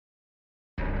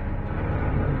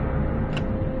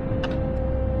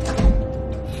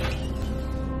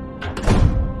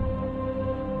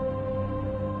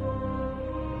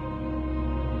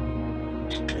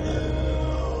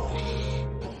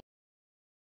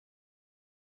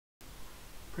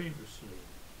Previously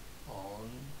on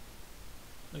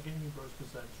the Gaming Bros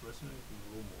presents Resident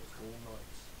Evil Mortal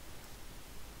Knights.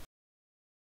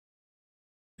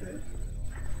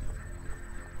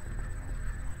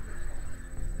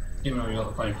 Even though you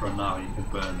got the flamethrower now, you can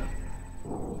burn it.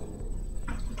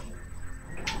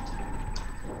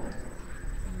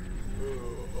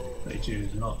 But you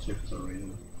choose not to for some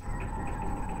reason.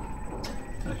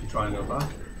 And if you try and go back,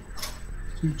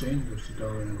 it's too dangerous to go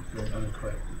in and do it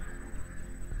unequipped.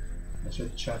 I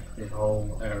should check the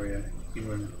whole area,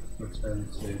 even return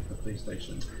to the police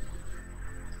station.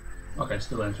 Okay,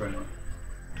 still enter anyway.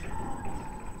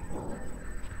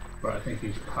 But I think he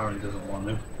apparently doesn't want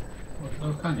to.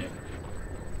 Oh, can you?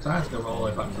 So I have to go all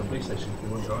the way back to the police station if you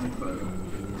wouldn't go any further.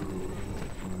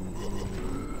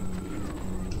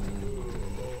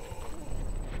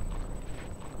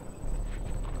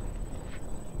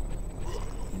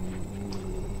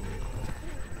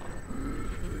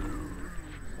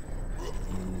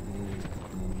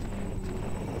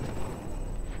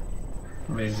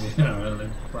 I mean, you know, a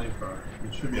limited flamethrower.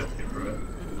 You should be able to get through it.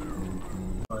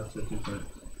 Try to do it.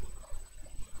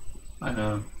 I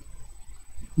know.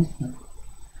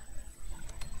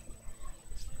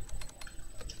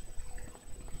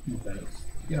 Okay, let's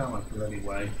get out of my bloody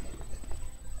way.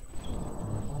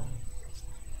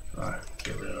 Alright,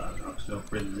 get rid of that now, so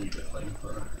don't really need the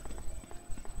flamethrower.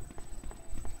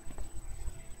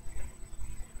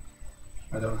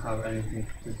 I don't have anything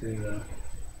to do there.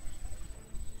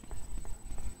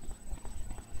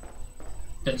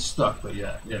 It's stuck, but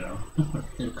yeah, you know,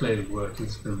 it clearly works,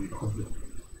 it's going to be obvious.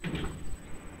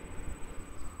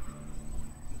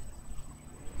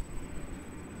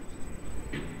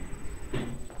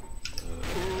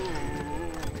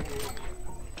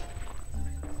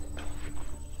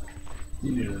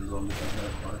 You knew there was zombies out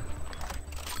there, fine.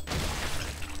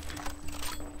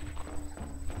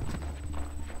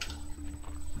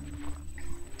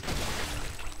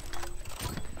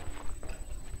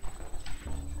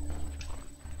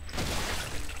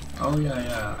 Oh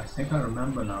yeah, I think I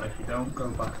remember now, if you don't go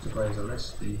back to Blazer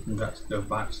List, you can get to go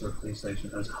back to the police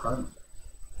station as Hunt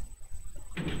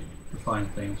to find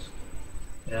things.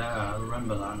 Yeah, I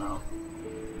remember that now.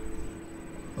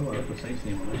 Oh, I love the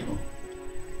safety on this one.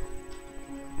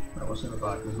 That was in the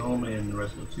back, because normally in the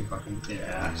Resident Evil 2 fucking...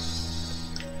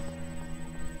 Yes!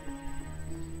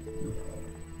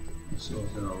 Let's see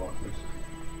what's in our lockers.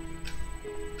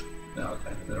 Yeah,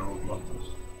 okay, they're all lockers.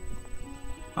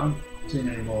 I haven't seen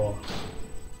any more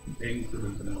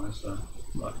incidents anyway, so,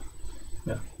 but,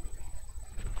 yeah.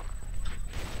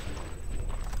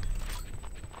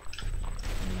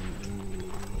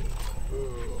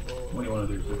 What you want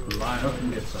to do is just line up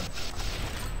and get some.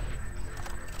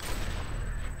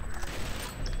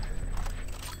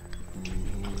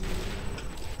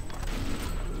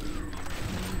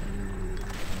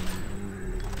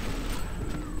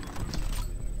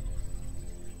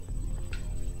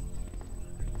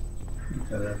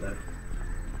 Okay, they're dead.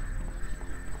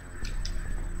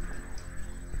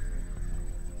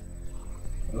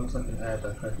 It looks like an air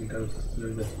duct. I can go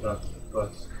through this duct,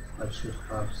 but I should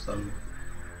have some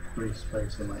free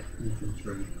space in my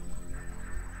inventory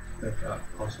to pick up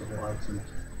possible items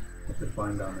I could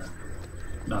find down there.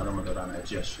 No, I don't want to go down there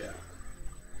just yet.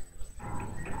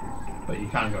 But you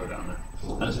can go down there.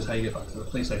 And this is how you get back to the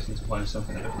police station to find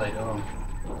something a bit later on.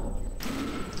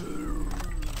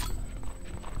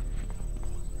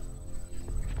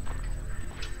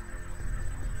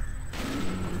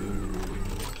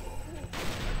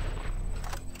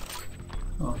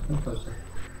 Oh, come closer.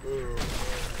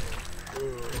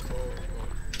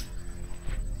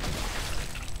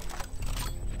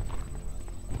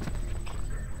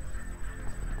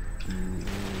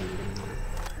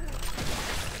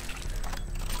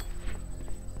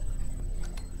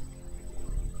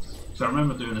 So I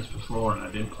remember doing this before and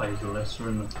I didn't play the lesser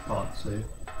in the part 2.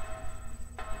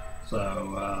 So,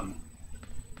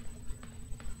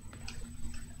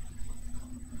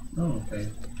 oh, okay.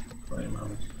 Great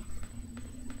amount.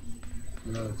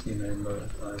 Another teenage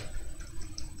motorcycle.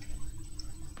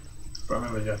 But I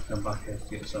remember you have to come back here to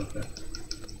get something.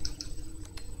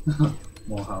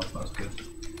 More health, that's good.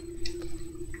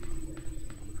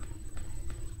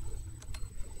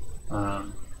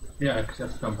 Yeah, because you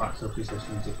have to come back to the police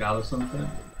station to gather something.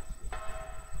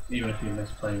 Even if you miss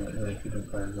playing it, if you didn't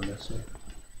play it as a lesser.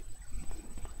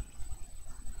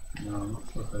 No, I'm not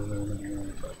sure if there's anything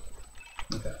more, but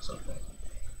okay, that's okay.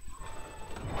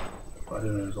 But I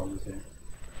didn't know it was on the team.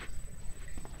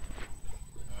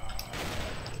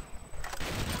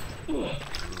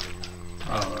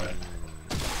 Alright.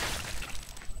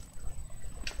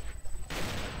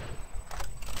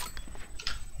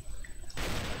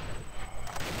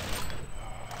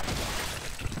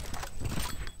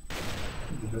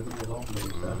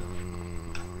 zombie there.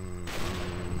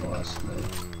 Oh, that's me.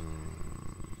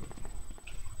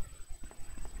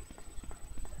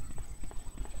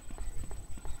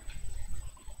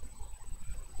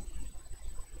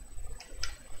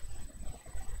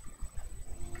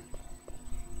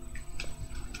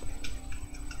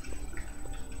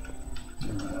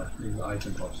 These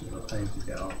item boxes are a pain to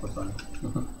get off the thing.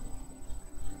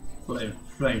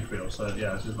 Flame field, so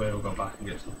yeah, this is where we'll go back and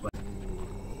get some flame.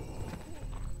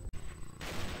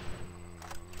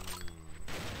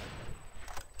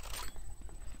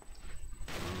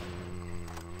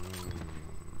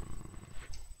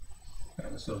 Okay,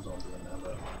 there's still zombie in there,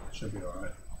 but it should be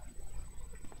alright.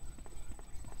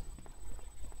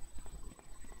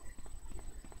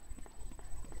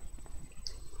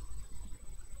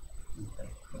 Okay,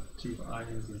 Chief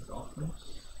Irons'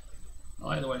 office. I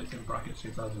like the way it's in brackets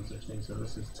 2016, so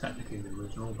this is technically the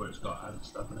original, but it's got added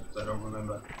stuff in it, because I don't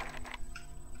remember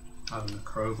having a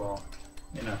crowbar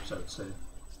in episode 2.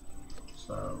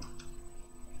 So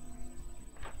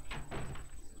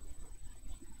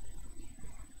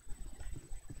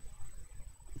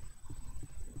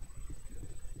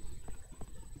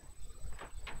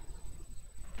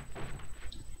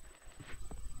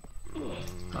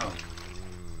oh.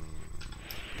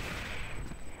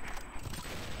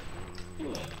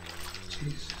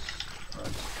 Jesus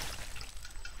Christ.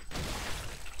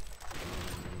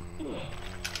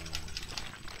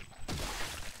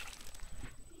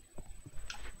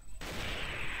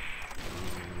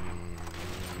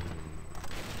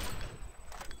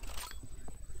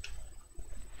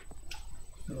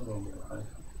 Still won't be alive.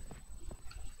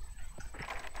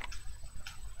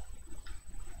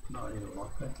 Not even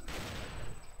lockpick.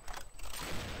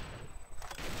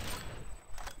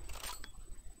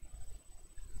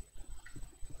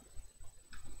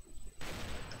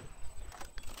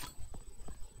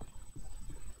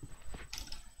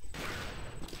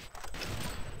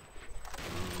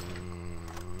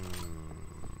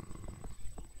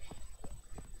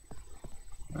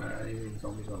 These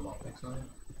zombies got lockpicks on it.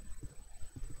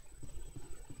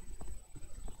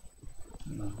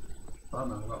 No. Oh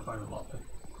no, I've got to find a lockpick.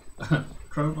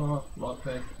 Crowbar,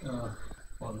 lockpick,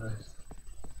 what next?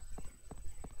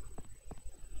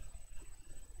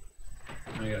 I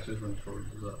guess this one's probably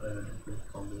up there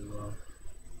with zombie as well.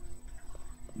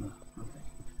 No, okay.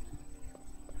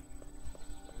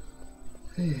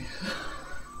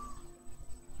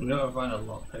 We gotta find a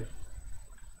lockpick.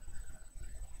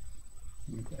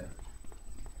 Okay.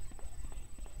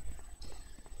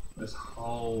 This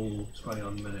whole 20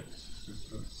 odd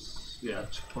minutes, yeah,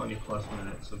 20 plus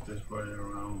minutes of just running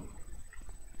around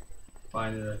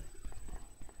finding a,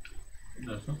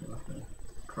 no, something like that,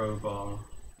 crowbar,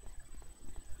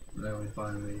 and then we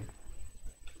finally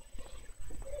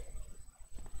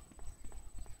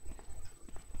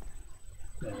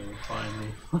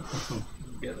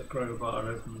get the crowbar,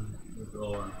 open the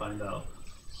door and find out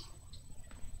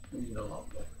we need a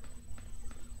lockpick.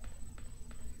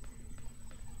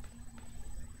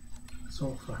 It's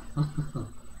all fun.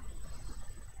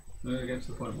 We're going to get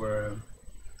to the point where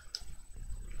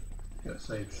get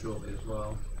saved shortly as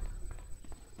well.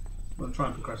 I'm going to try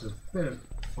and progress as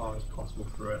far as possible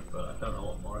through it, but I don't know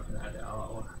what more I can edit out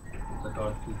or I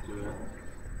gotta keep doing it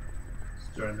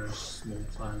during a small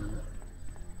time in it.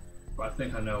 But I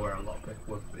think I know where a lockpick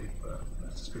would be, but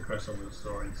let's just progress on with the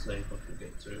story and see if I can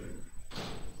get to it.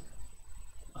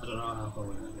 I don't know how far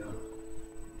we're going to go.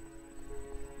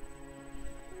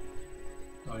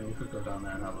 I mean, we could go down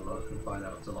there and have a look and find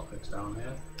out if the lockpick's down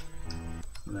here,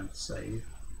 and then save.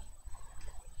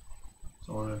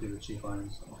 So I'm going to do the Chief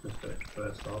Irons office bit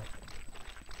first off.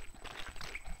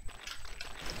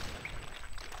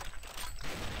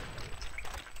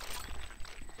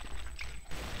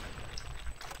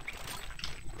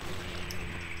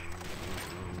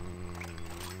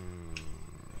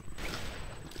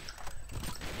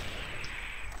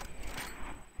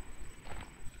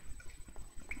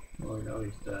 Well, we know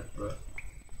he's dead, but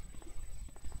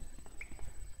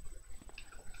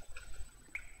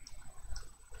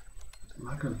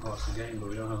Magnum parts the game, but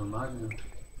we don't have a Magnum.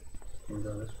 Can we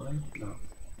go this way? No.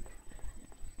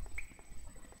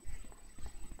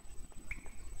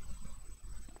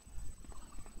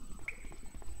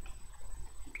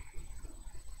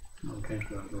 Okay,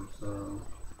 good. So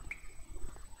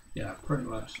yeah, pretty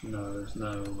much no. There's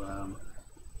no.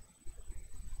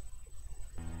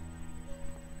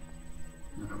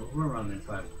 No, we'll run the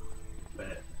entire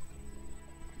bit.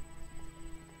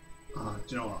 Do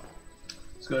you know what?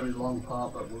 It's going to be a long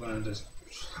part, but we're going to just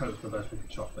hope for the best we can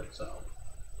chop bits out.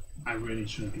 I really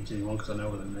shouldn't continue on because I know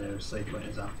where the nearest save point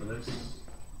is after this.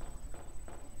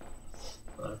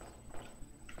 But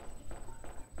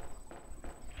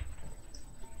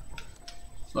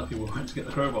It's lucky we went to get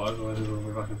the crowbar, otherwise we would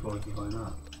be back and forth to find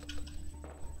that.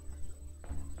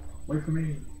 Wait for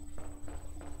me!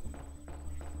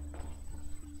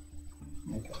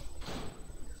 Okay.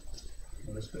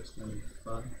 Well, this bit's gonna be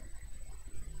fun.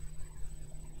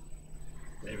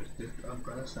 David, did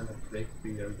Umbrella send a big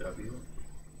BOW?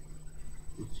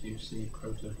 Did you see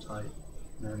Prototype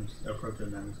Proto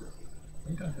Nemesis? I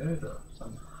think I heard her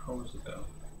some hours ago.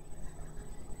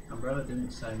 Umbrella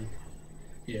didn't send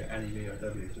here any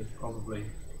BOWs, it probably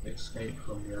escaped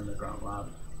from the underground lab.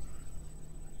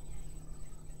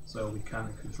 So we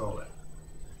can't control it.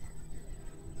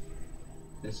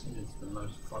 This is the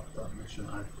most fucked up mission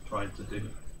I've tried to do.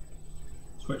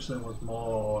 Switzerland was more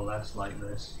or less like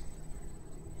this.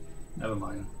 Never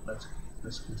mind, let's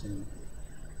continue.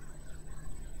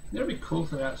 It'd be cool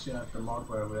if they actually had the mod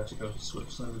where we actually go to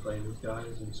Switzerland and play with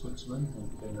guys in Switzerland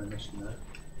and do their mission there.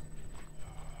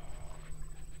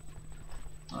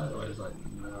 Otherwise, like,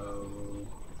 no.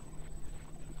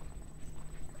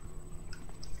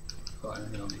 Got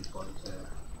anything on these bodies here?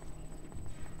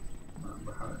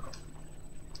 We're having it.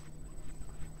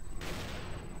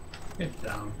 Get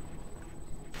down.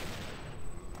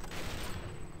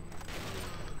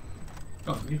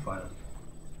 Oh, you fired.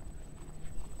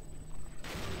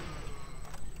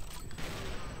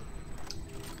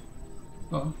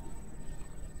 Oh.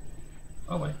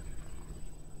 Oh wait.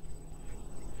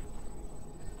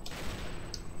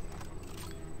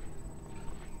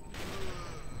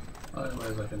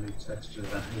 Otherwise, like a new texture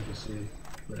that you can see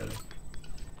clearly.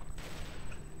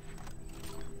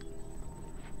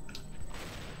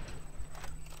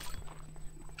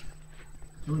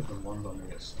 Two of them, one's on me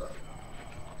get stuck.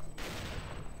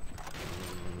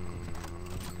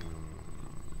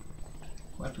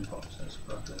 Weapon boxes,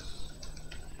 got this.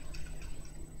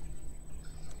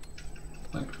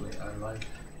 Thankfully, I like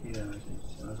heat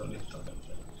energies, and there's at least shotgun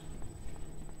shells.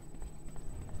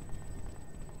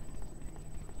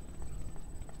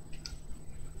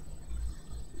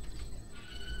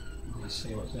 Let's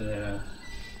see what's in there.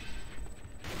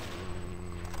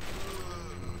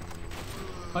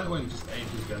 By the way, just aim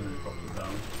his gun and drop it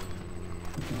down.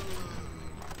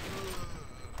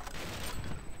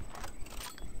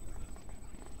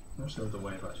 I wish there was a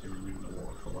way of actually removing the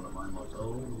water for one of my mods.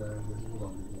 Oh, there's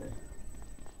one here.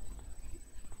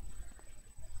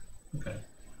 Okay.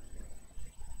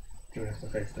 Do we have to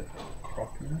face the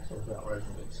crockiness, or is that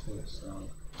resolute to itself?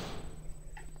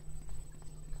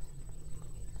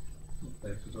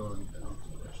 Okay, it's already down,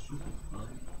 so that should be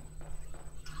fine.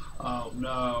 Oh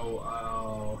no,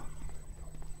 oh.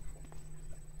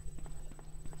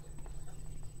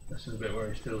 This is a bit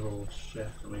where he steals all the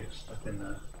shift and we get stuck in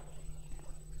there.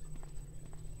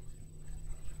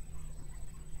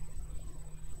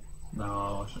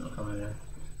 No, I shouldn't have come in here.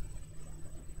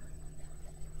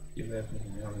 Give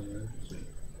everything the other room.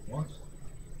 What?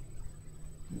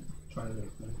 I'm trying to do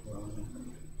it well.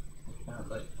 I can't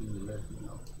let you live, you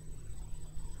know.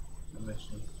 The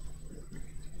mission.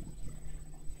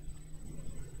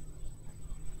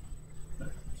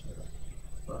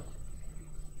 But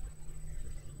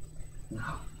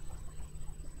no.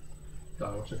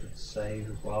 God, I wish I could save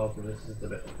as well, but this is the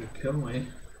bit that could kill me.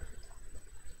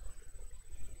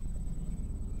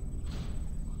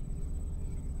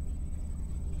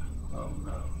 Oh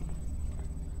no.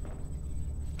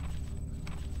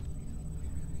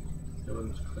 It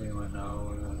looks clean right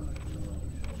now.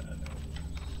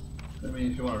 I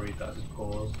mean, if you want to read that, just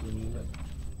pause and read it.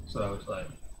 So it's like,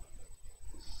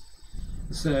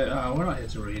 we're not here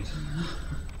to read,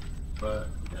 but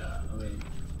yeah, I mean,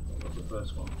 that was the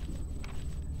first one.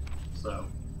 So,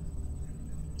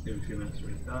 give you a few minutes to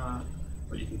read that,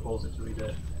 but you can pause it to read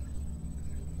it.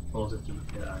 Pause it to,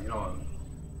 yeah, you know what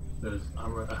I mean.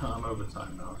 I'm over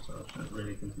time now, so I shouldn't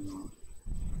really continue on.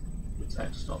 The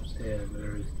text stops here.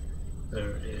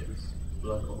 There is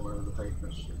blood all over the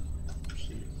paper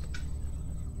sheets.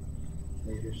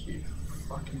 Maybe you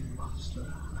fucking monster.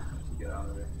 I have to get out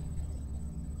of it.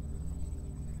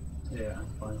 Yeah, and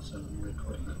find some new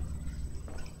equipment.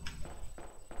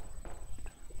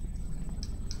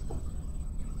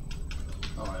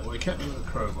 Alright, well he kept me with a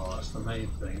crowbar, that's the main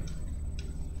thing.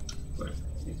 But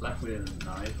he's left with a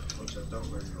knife, which I don't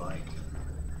really like.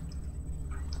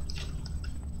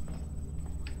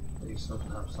 At least something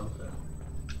have something.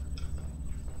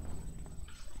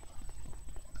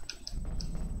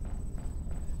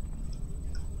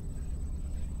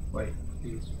 Wait,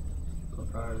 these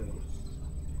comparative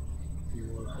you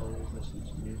will always listen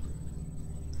to music.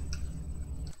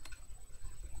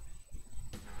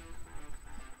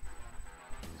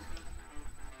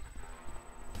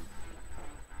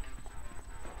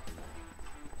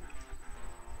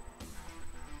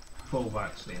 full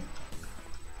vaccine.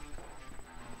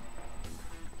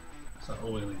 So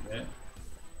all we need it.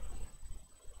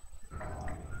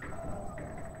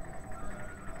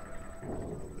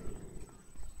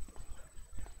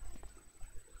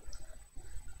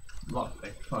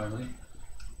 Lockpick, finally.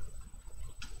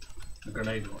 A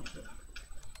grenade launcher.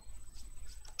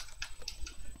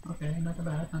 Okay, not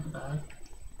bad, not bad.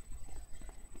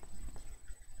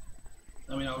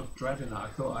 I mean, I was dreading that. I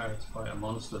thought I had to fight a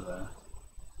monster there.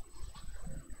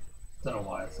 Don't know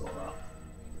why I thought that.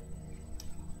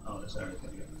 Oh, this area's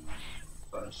gonna get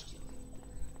first.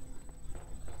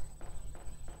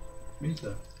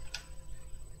 Mita.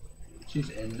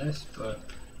 She's in this, but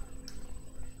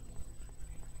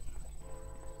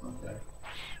okay.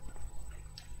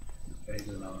 Okay,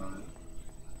 doing that right.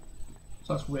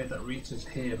 So that's weird that Rita's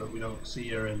here, but we don't see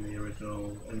her in the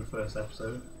original, in the first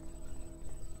episode.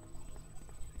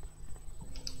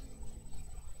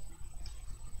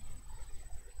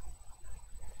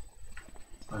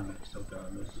 Time it's still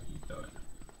going, this is keep going.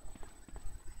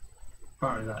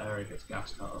 Apparently that area gets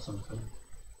gassed out or something.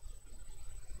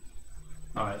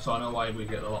 Alright, so I know why we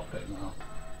get the lockpick now.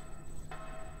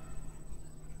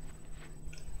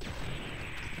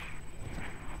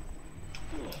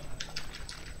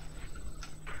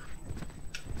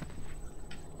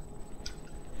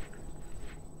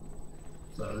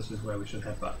 So this is where we should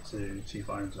head back to Chief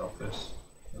Iron's office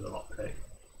with the lockpick.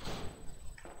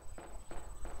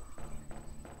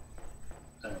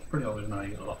 It's pretty obvious now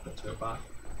you get a lockpick to go back.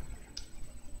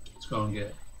 Let's go and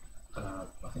get, I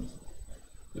think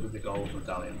it was the gold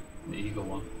medallion, the eagle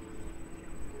one.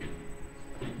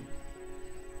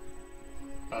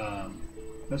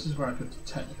 This is where I could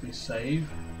technically save,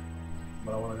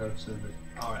 but I want to go to the.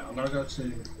 Alright, I'm going to go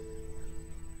to.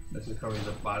 This is probably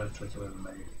the baddest choice I've ever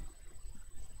made.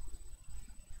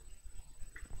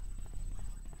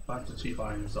 Back to Chief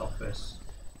Iron's office,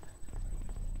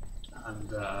 and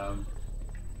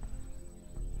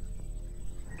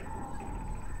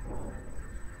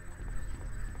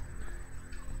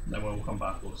then when we'll come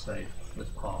back, we'll save this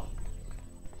part.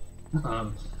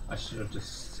 I should have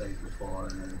just saved before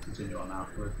and then continue on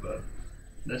afterwards, but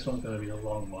this one's going to be a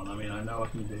long one. I mean, I know I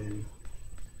can do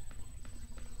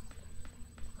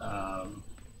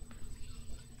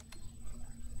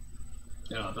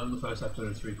you know, I've done the first episode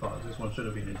in 3 parts. This one should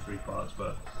have been in 3 parts,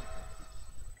 but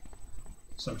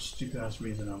some stupid ass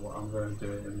reason I'm going to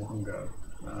do it in one go.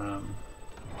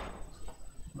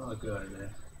 Not a good idea.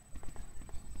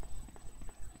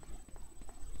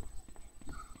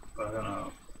 But I don't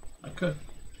know. I could,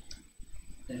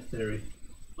 in theory,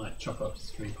 like chop up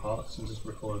 3 parts and just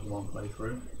record one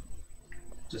playthrough.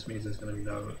 Just means there's going to be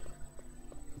no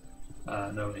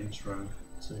intro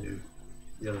to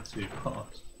the other 2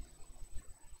 parts.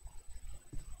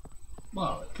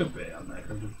 Well, it could be. I mean, I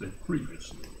could have did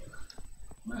previously.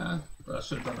 Yeah, but I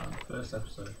should have done that in the first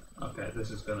episode. Okay,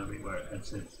 this is going to be where it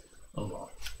heads in a lot.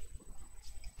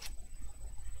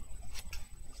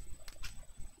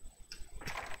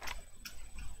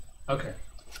 Okay.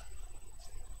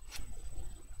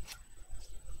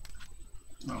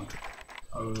 Oh.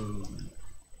 Oh.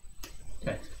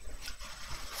 Okay.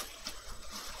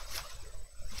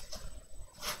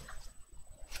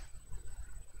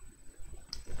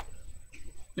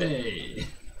 Hey.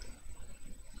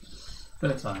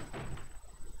 3rd time.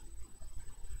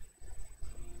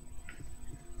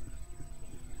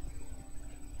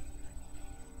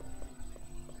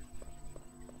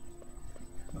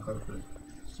 Hopefully.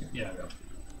 Yeah, I go.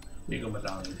 Eagle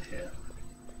medallion here.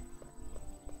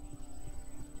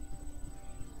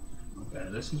 Okay,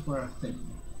 this is where I think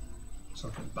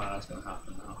something bad's going to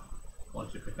happen now.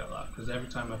 Once you pick up that, because every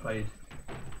time I played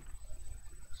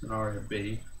scenario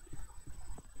B,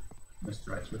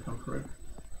 Mr. X would come through.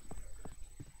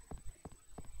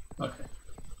 Okay.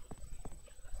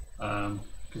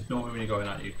 Because normally when you go in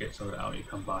out, you get something out, you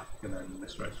come back, and then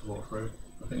Mr. X will walk through.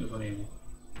 I think it was only in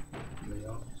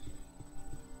Leon.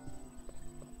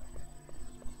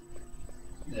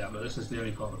 Yeah, but this is the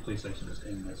only part of the police station that's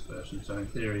in this version. So in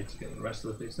theory, to get the rest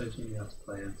of the police station, you have to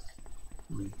play as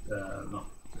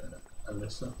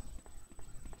Alyssa.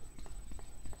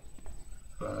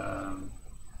 But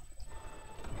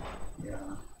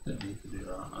yeah, didn't need to do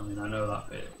that. I mean, I know that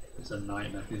bit is a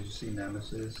nightmare because you see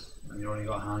Nemesis and you only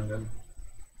got a handgun.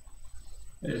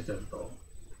 It is difficult.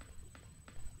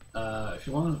 If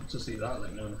you want to see that,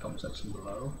 let me know in the comment section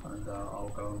below, and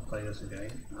I'll go and play this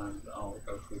again, and I'll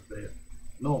go through it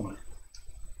normally.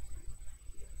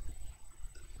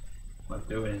 Like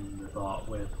doing the part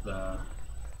with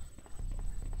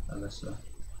Alyssa.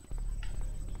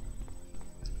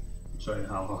 Show you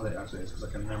how hard it actually is, because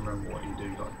I can never remember what you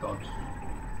do, like dodge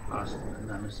past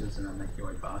Nemesis and then make your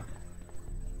way back.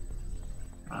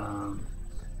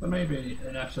 But maybe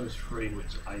in episode 3,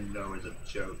 which I know is a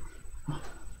joke.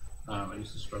 I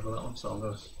used to struggle that one, so I'm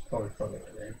going to probably forget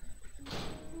it again.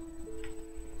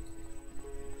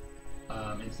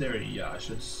 In theory, yeah, I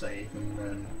should save and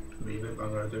then leave it, but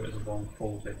I'm going to do it as a one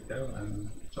full video and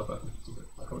chop it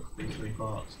like up in 3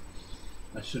 parts.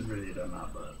 I should really have done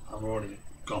that, but I've already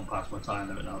gone past my time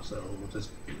limit now, so we'll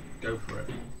just go for it.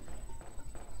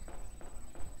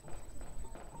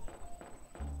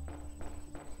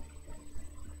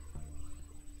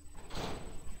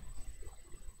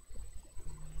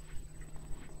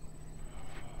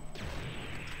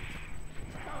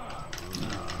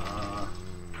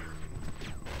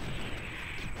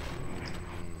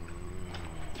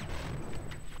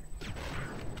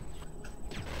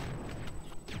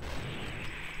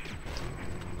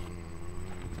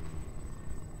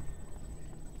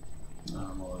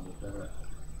 I'm all over the bit.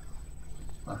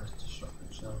 I have to shop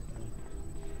and shelf.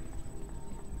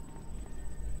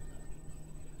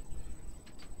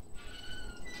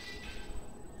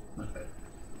 Okay.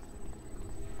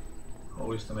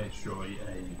 Always to make sure you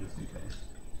aim just in case.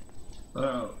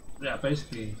 But yeah,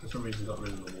 basically for some reason he got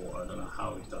rid of the water. I don't know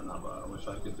how he's done that, but I wish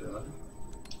I could do that.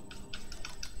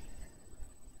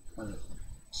 And it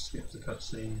skips the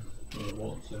cutscene for the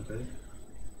water so big.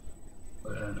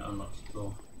 But then it unlocks the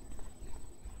door.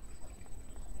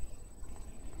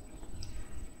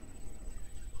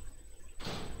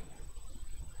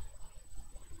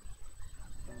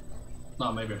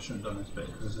 No, maybe I shouldn't have done this bit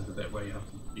because this is the bit where you have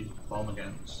to use the bomb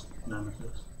against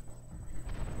Nemesis.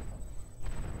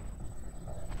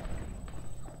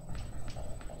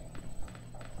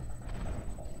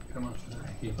 Come on,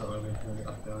 keep that moving and get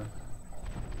up going.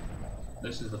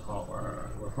 This is the part where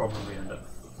we'll probably end up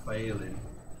failing.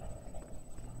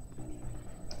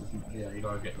 Yeah, you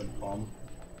gotta get the bomb.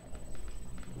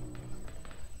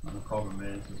 And the problem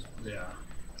is yeah,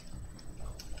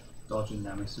 dodging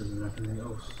Nemesis and everything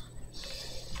else.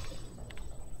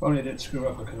 If only I didn't screw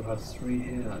up, I could have had 3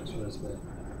 healers for this bit.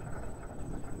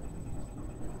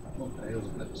 Okay, it was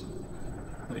a bit.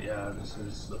 But yeah, this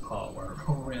is the part where I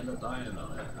probably end up dying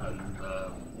on it, and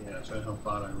yeah, showing how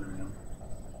bad I really am.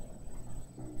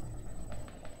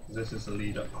 This is the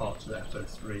lead up part to episode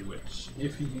 3, which,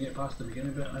 if you can get past the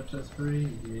beginning bit of episode 3,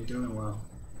 you're doing well.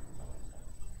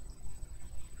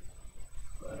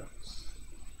 But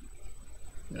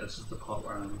yeah, this is the part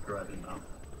where I'm dreading now.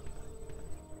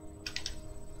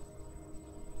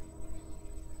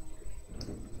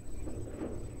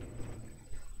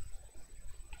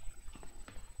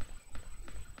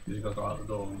 You've got to go out the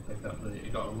door and pick up the.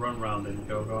 You've got to run round and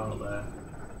go out there,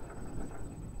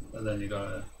 and then you got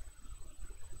to,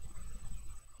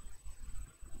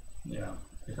 yeah,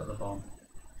 pick up the bomb,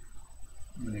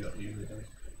 and then you got to use it.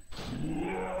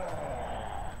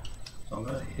 So I'm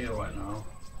going to heal right now,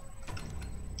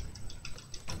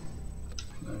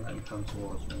 and then let him come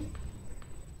towards me,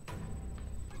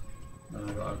 and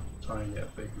I've got to try and get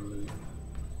a big loot.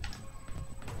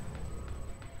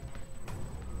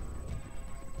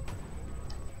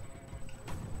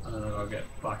 And then I gotta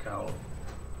get back out,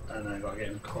 and then I gotta get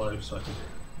him close so I can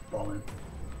bomb him.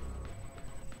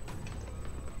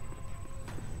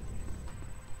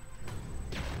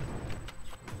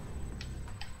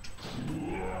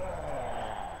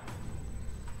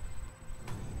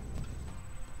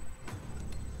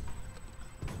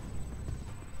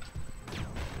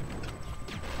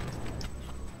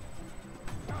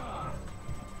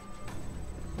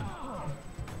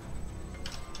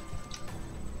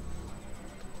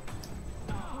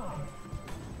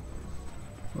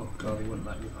 Oh god, he wouldn't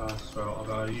let me pass, so I've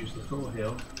got to use the full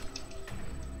heal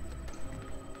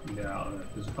and get out of it,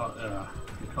 because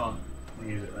you can't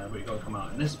use it there, but you've got to come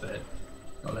out in this bit,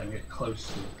 got to let him get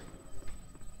close to it.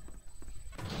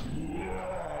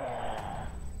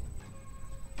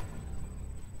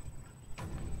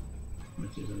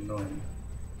 Which is annoying.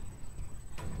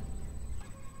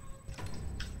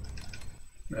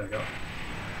 There we go.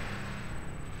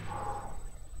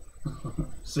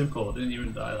 Simple, didn't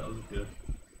even die, that was good.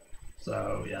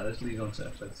 So yeah, this leads on to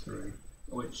episode 3,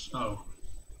 which, oh,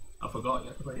 I forgot you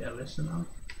have to play Alyssa now.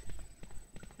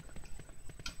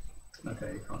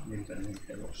 Okay, you can't use anything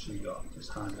here, what she got,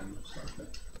 just hand and stuff.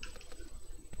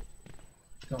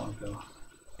 Come on, Phil.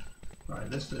 Right,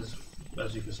 this is,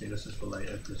 as you can see, this is for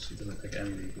later, because she doesn't pick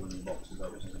any of these wooden boxes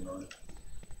up, which is annoying.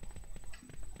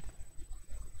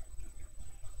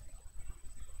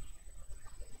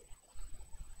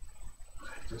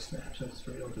 Is this episode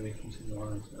 3 or do we continue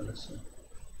on into Alyssa?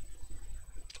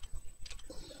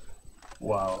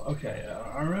 Wow. Okay.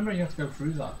 I remember you have to go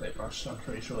through that bit, but I'm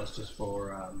pretty sure that's just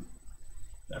for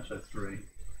episode 3.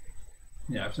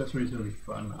 Yeah, episode 3 is going to be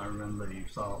fun. I remember you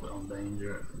start on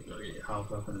danger, you got to get your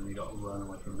health up, and then you got to run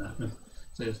away from them.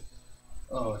 So it's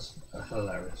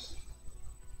hilarious.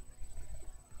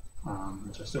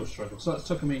 Which I still struggle. So it's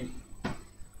taken me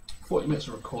 40 minutes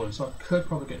of recording, so I could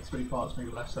probably get 3 parts,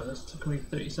 maybe less. So this took me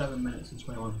 37 minutes and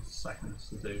 21 seconds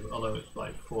to do, although it's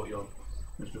like 40 odd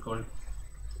minutes recording.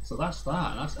 So that's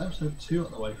that, and that's episode 2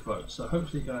 of the way, folks. So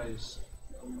hopefully, guys,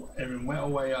 every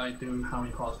way I do how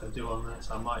many parts I do on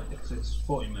this, I might, because it's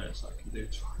 40 minutes, I can do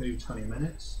 20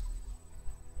 minutes.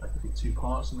 I could do 2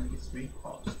 parts and maybe 3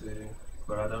 parts to do,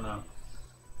 but I don't know.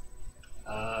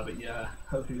 But yeah,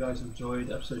 hope you guys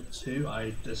enjoyed episode 2.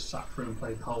 I just sat through and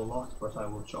played the whole lot, but I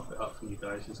will chop it up for you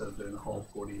guys instead of doing a whole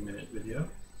 40-minute video.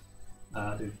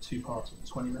 Do 2 parts of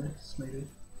 20 minutes maybe.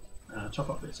 Chop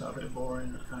up bits that are a bit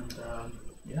boring, and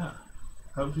yeah,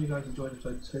 hopefully you guys enjoyed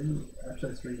episode 2.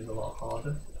 Episode 3 is a lot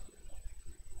harder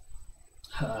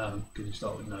because you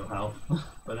start with no health.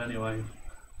 But anyway,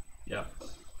 yeah.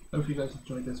 Hope you guys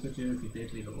enjoyed this video. If you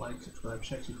did, leave a like, subscribe,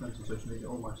 check your friends on social media.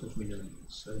 All my social media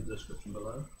links are in the description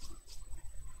below.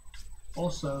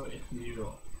 Also, if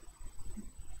you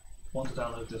want to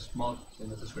download this mod, in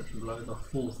the description below. The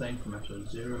full thing from episode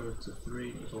 0 to 3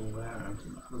 is all there, and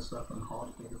some other stuff on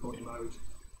hard difficulty mode.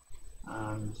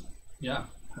 And yeah,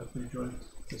 hope you enjoyed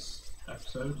this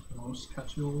episode, and I'll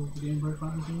catch you all with the Game Bro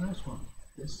fans in the next one.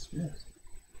 Yes.